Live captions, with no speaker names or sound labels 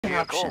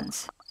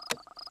options.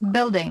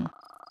 Building.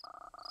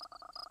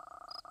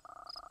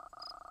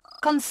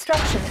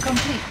 Construction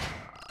complete.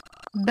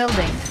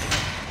 Building.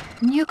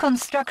 New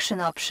construction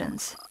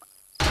options.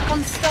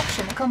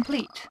 Construction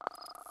complete.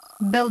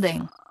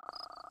 Building.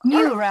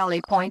 New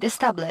rally point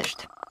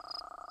established.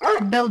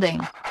 Building.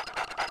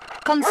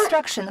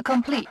 Construction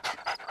complete.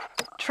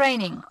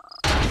 Training.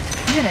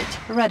 Unit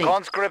ready.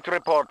 Conscript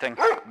reporting.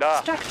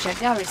 Da. Structure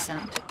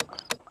garrisoned.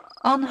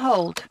 On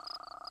hold.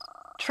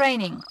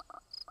 Training.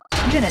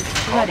 Unit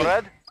ready.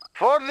 Comrade,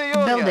 for the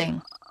Union.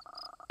 Building.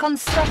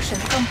 Construction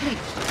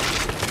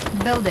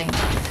complete. Building.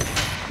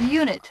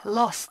 Unit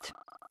lost.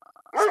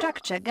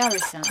 Structure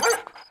garrison.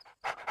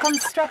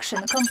 Construction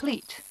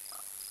complete.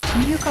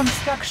 New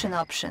construction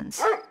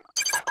options.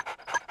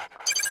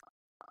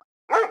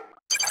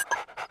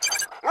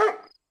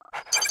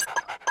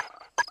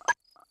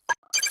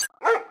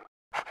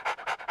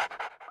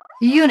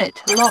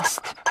 Unit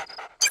lost.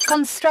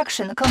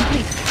 Construction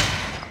complete.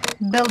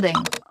 Building.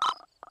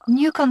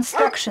 New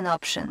construction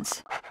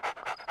options.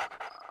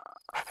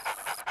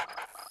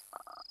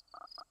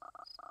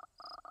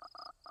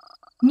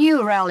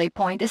 New rally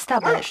point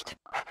established.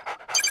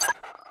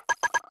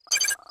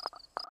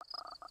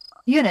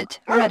 Unit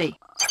ready.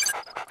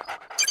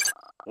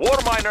 War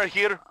miner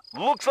here.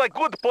 Looks like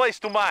good place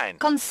to mine.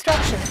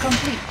 Construction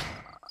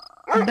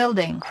complete.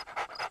 Building.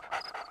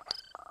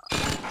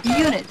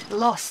 Unit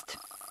lost.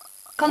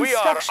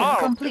 Construction armed.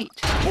 complete.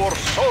 For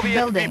Soviet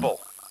Building. people.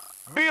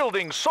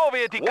 Building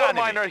Soviet economy. War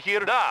miner here.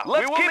 Da.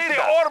 Let's keep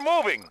the ore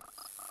moving.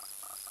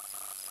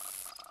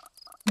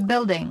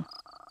 Building.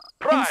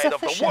 Pride of the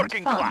Insufficient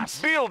working funds.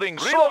 class. Building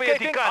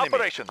Soviet economy.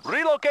 Operations.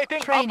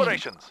 Relocating Training.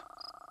 operations.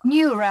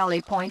 New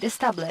rally point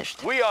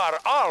established. We are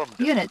armed.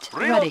 Unit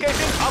ready.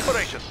 Relocating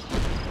operations.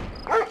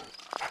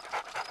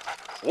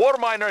 War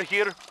miner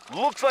here.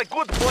 Looks like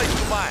good place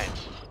to mine.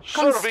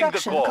 Serving the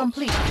Construction cause.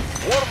 complete.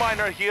 War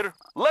miner here.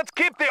 Let's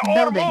keep the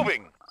ore Building.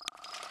 moving.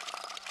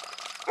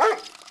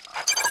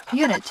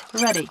 Unit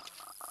ready.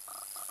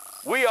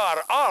 We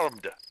are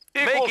armed.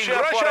 Making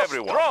Russia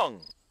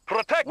strong.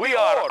 Protect we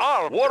are ore.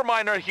 Armed. War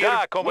miner here.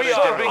 We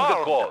are serving the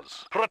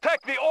cause.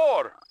 Protect the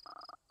ore.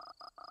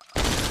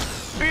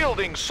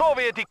 Building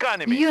Soviet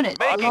economy. Unit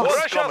Making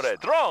lost. Russia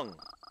strong.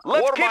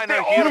 Let's War keep miner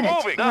the ore here. Unit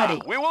moving.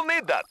 ready. We will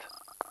need that.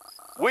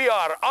 We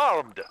are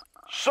armed.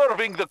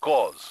 Serving the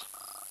cause.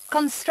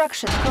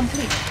 Construction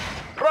complete.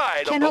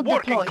 Pride Cannot of the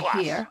working deploy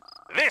class. here.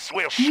 This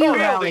will New show rally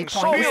building point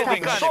Soviet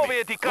established.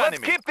 Soviet economy.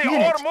 Let's keep the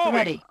Unit ore moving.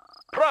 ready.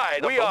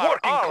 Pride of the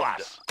working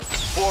class.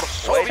 For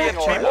Soviet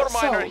Structure war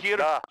miner sold.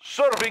 here,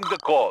 serving the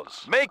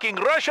cause. Making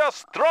Russia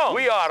strong.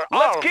 We are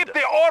Let's armed. Keep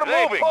the ore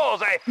moving.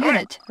 Pose a threat.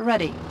 Unit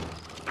ready.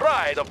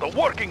 Pride of the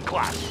working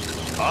class.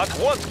 At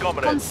once,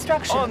 comrade.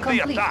 Construction On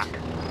complete. the attack.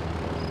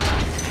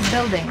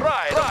 Building.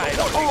 Pride of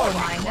the working Ore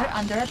class. miner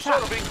under attack.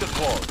 Serving the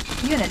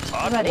cause. Unit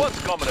At ready. once,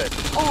 comrade.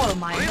 Ore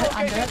miner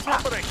under Relocating attack.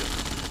 operations.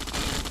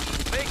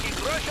 Making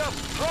Russia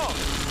strong.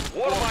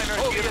 War miner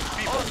here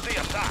on the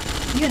attack.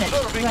 Unit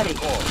Serving ready. the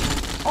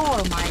cause.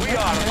 Ore We miner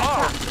are under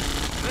attack. armed.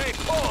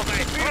 Repose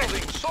a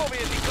building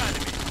Soviet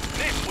economy.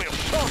 This will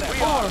show them.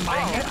 We Ore are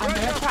miner armed.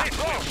 under attack. This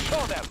will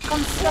show them.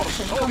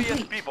 Construction For Soviet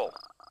complete. people.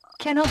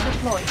 Cannot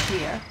deploy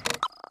here.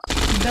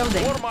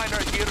 Building. War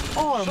miner here.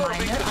 Ore serving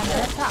miner the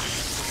under cause. attack.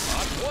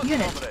 At once,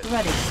 Unit comrade.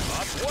 ready.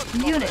 At once,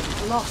 comrade. Unit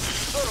lost.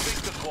 Serving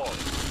the cause.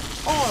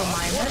 Ore At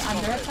miner once,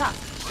 under comrade. attack.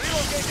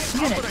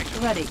 Relocating Unit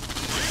operations. ready.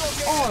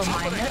 Relocating Ore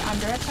miner operations.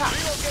 under attack.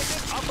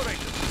 Relocating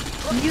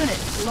operations.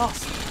 Unit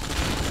lost.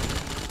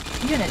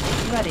 Unit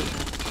ready.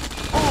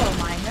 Ore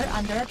miner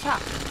under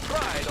attack.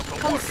 Pride of the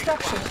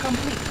Construction working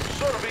complete.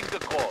 class. Serving the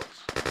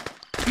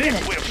cause. Unit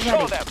This will show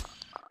ready. them.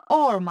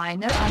 Ore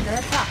miner under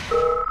attack.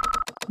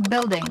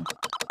 Building.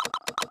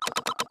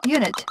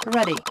 Unit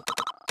ready.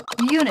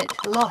 Unit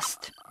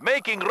lost.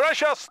 Making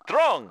Russia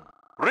strong.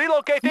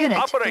 Relocating Unit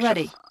operations.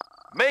 ready.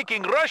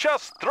 Making Russia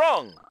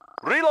strong.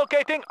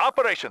 Relocating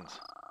operations.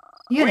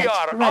 Unit we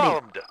are ready.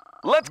 armed.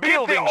 Let's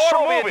building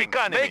Soviet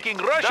economy. Making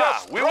Russia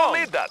strong. We will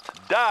need that.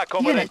 Da,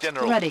 Comrade Unit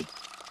General. ready.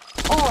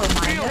 Ore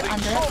miner Building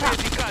under Soviet attack.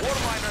 economy. War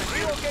miner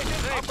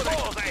relocating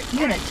operations.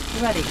 Unit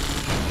ready.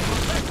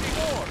 Protecting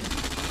ore.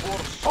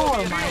 For Ore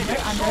Soviet miner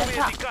building under Soviet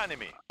attack.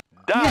 economy.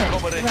 Da, Unit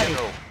Comrade ready.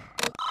 General.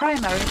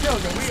 Primary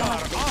building We are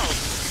selected.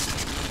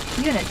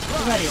 armed. Unit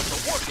ready. The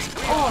working.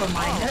 We Ore are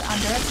miner armed.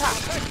 under attack.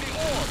 Protect the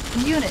ore.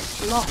 Unit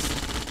lost.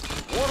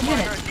 War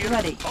Unit miner here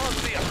ready. on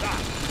the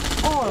attack.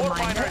 Ore War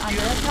miner under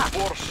here attack.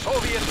 for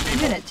Soviet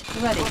people. Unit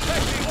ready.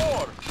 Protect the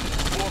ore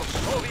for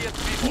Soviet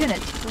people.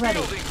 Unit ready.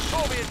 Building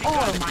Soviet Ore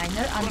economy.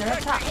 miner under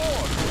Protect attack. the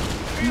ore.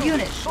 Building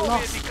Unit Soviet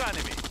lost.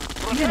 economy.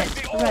 Protect Unit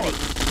the ore. ready.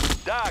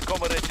 Da,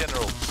 Comrade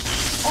General.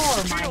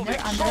 Ore miner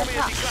Building under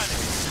Soviet attack.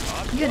 economy.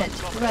 At Unit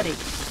once, comrade. ready.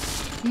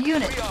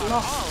 Unit We are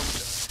lost.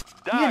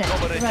 armed. Da, Unit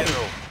Comrade ready.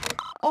 General.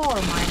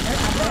 Ore miner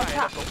under Pride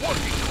attack. of the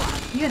working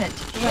class. Unit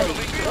ready.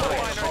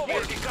 Building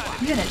Soviet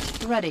economy.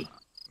 Unit ready.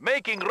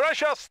 Making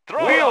Russia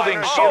strong.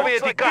 Building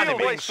Soviet economy.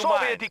 Building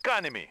Soviet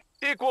economy.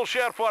 Equal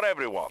share for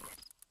everyone.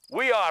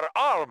 We are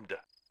armed.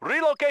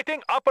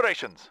 Relocating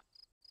operations.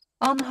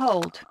 On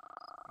hold.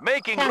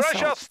 Making Cancel.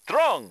 Russia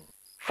strong.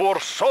 For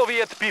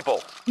Soviet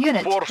people.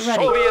 Unit For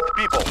ready. Soviet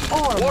people.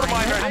 Ore War miner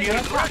miner under here.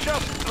 attack. Russia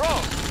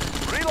strong.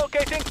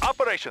 Relocating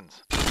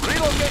operations.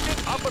 Relocating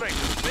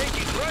operations.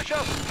 Making Russia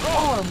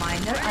strong. Ore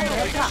miner under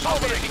Rebuilding attack.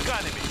 Soviet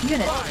economy.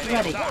 Unit Pride of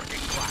ready. the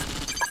working class.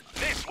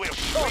 This will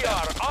show we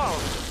are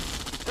armed.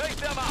 Take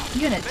them out.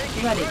 Unit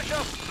Making ready.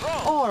 Russia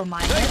strong. Ore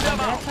miner Take them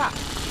under out. attack.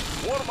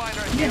 War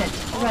miner here. Unit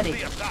On ready.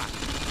 the attack.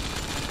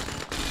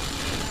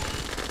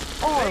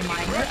 Ore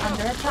miner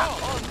under attack.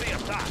 On the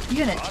attack.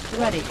 Unit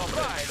ready.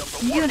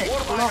 Unit War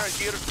miner lost.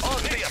 here. On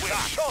the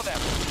attack. Show them.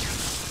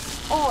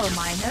 Ore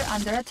miner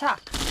under attack.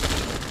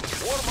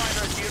 War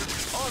miner here.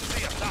 On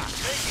the attack.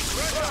 Making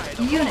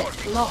Russia.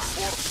 Unit lost.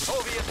 For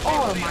Soviet Ore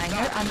on the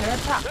miner attack. under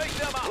attack. Take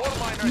them out. War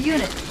miner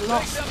Unit here.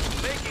 lost. Take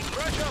them. Making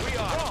Russia. We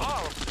are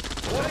armed.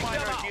 War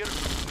miner here.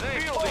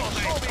 Building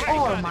Soviet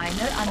Ore economy.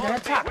 miner under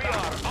attack. We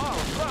are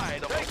armed.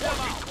 Pride of the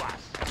working class.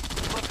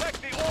 Protect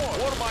the ore.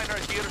 War miner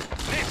here.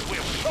 This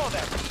will show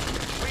them.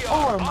 We are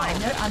Ore armed.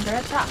 miner under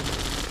attack.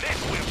 This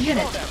will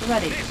Unit show them.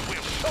 ready. This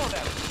will show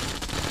them.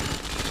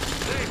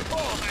 They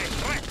pose a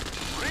threat.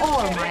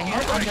 Ore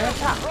miner under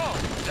attack.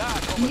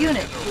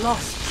 Unit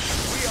lost.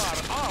 We are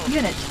armed.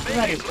 Unit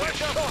ready.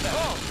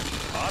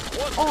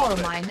 Ore Ore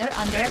miner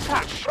under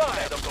attack.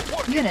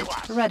 Unit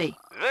ready.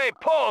 They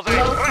pose a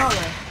Low threat.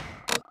 power.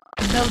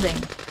 Building.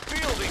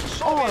 Building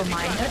Ore Soviet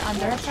miner economy.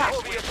 under attack.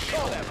 Soviet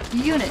show them.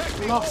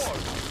 Unit lost.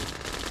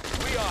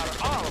 We are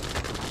armed.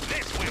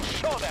 This will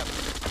show them.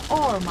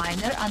 Ore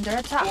miner under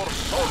attack. For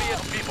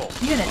Soviet people.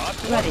 Unit At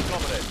once, ready.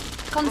 comrade.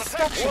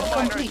 Construction War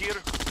miner complete.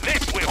 here.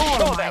 This will Ore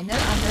show them.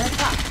 miner under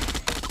attack.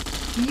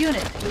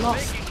 Unit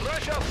lost. Making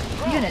Russia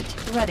strong. Unit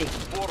ready.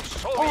 For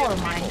Soviet Ore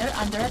people. miner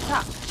under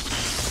attack.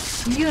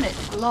 Unit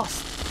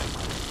lost.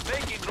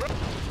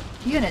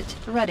 Making Unit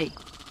ready.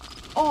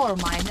 Ore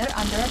miner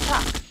under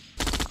attack.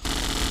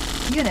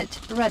 Unit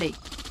ready.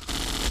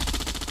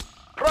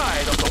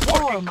 pride of the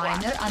Ore working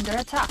class. miner under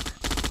attack.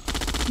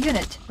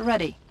 Unit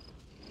ready.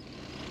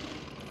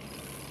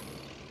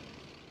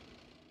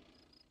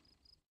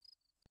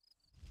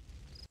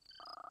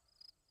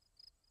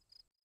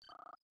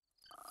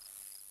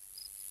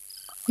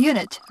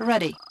 Unit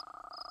ready.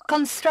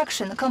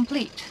 Construction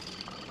complete.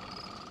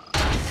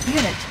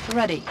 Unit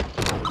ready.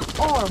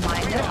 Ore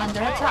miner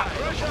under attack.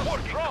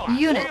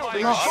 Unit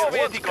lost.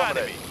 Soviet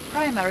economy.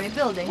 Primary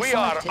building We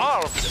are selected.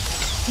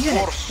 armed.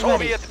 Unit For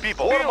Soviet ready.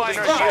 people. War miner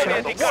Structure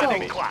Soviet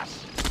economy sold.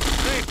 class.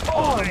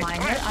 Ore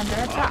miner under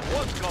attack.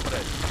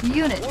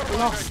 Unit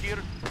lost.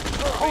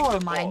 Ore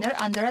miner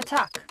under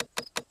attack.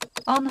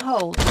 On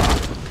hold.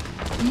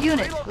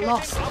 Unit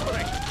lost.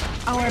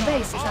 Our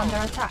base is under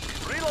attack.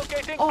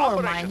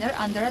 Ore miner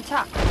under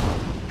attack.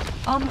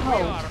 On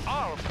hold.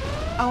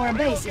 Our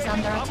base is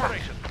under attack.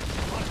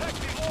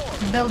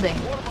 Building.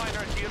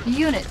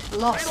 Unit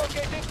lost.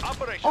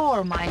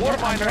 Ore miner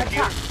under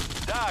attack.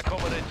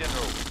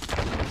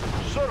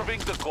 Serving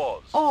the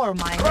cause. Ore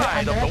miner Pride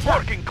under of the attack.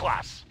 working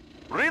class.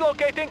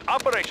 Relocating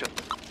operation.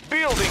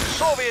 Building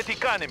Soviet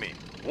economy.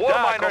 War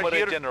miner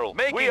here. General.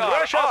 Making we are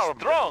Russia armed.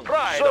 Strong.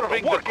 Pride serving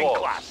of the working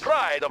class.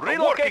 Pride of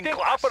relocating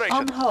operation.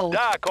 On hold.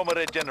 Da,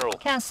 Comrade General.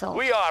 Cancel.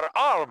 We are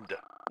armed.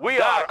 We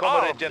are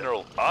Comrade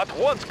General. At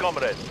once,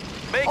 Comrade.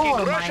 Making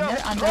Ore Russia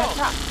miner under strong.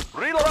 attack.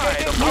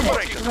 Relocating Unit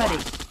operation. ready.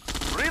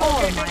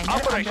 Relocating miner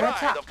operation. under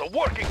attack. Of the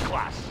working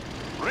class.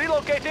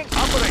 Relocating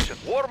operation.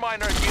 War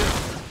miner here.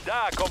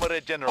 Da,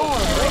 Comrade General. Ore War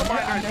miner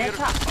miner under here.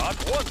 attack.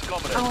 At once,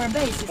 Comrade. Our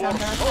base is For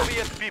under attack.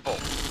 Soviet people.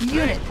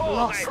 Unit They pose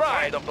lost.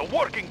 Pride of the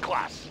working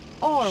class.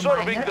 Ore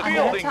Serving miner the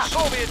under building attack.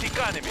 Soviet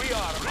economy. We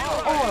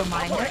are Ore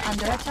miner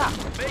under attack.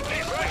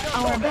 making Russia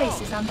Our strong.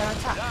 base is under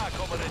attack. Da,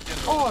 Comrade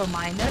General. Ore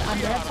miner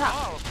under We are attack.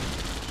 armed.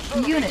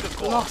 Serving the Unit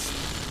cause. lost.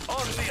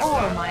 On the Ore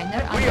attack. miner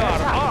We under are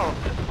attack. armed.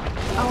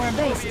 Our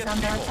base is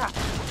under attack.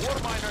 War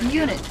miner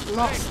Unit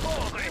lost.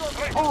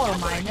 Ore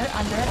miner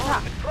under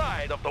attack.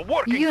 Pride of the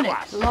working Unit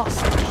class. lost.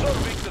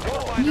 Serving the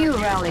cause. New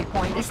rally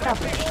point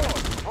established.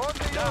 On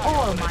the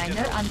Ore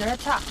miner under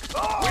attack. We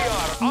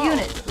are armed.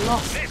 Unit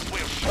lost. This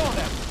will show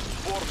them.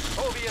 For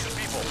Soviet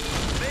people.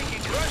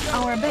 Making Russia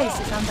Our base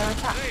strong. is under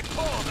attack. They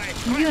pose a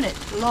threat. Unit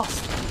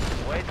lost.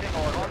 Waiting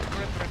on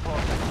on-script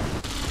report.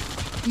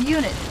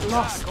 Unit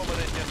lost.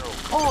 Comrade General.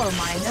 Ore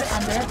miner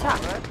under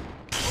attack.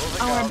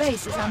 Our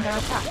base is under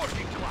attack.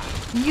 Working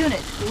class.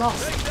 Unit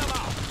lost. Take them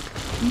out.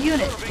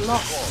 Unit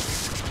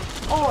lost.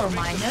 Ore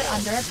miner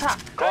under attack.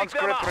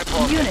 Conscript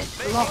report. Unit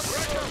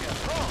lost.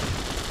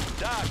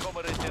 Da,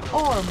 Comrade General.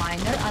 Ore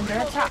miner under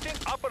attack.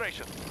 Relocating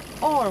operation.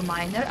 Ore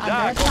miner under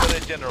Da, attack.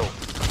 Comrade General.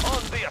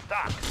 On the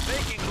attack.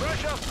 Making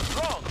Russia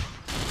strong.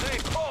 They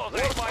cause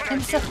a fire.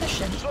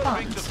 Insufficient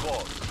Serving the funds.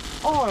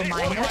 cause. Ore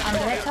miner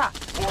under attack.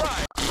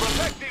 Pride.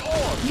 Protect the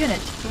ore.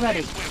 Unit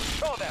ready. This will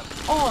show them.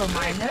 Ore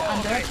miner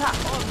under attack.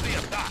 On the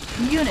attack.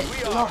 Unit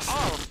We are lost.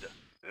 armed.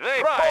 They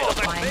Ore pose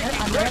a miner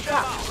making under Russia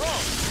attack.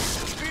 strong.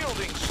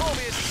 Building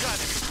Soviet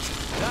economy.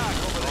 Da,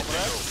 Comrade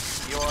General.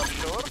 You are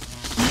sure?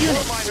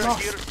 Unit Miner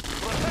lost. here.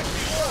 Protect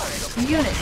the ore. Unit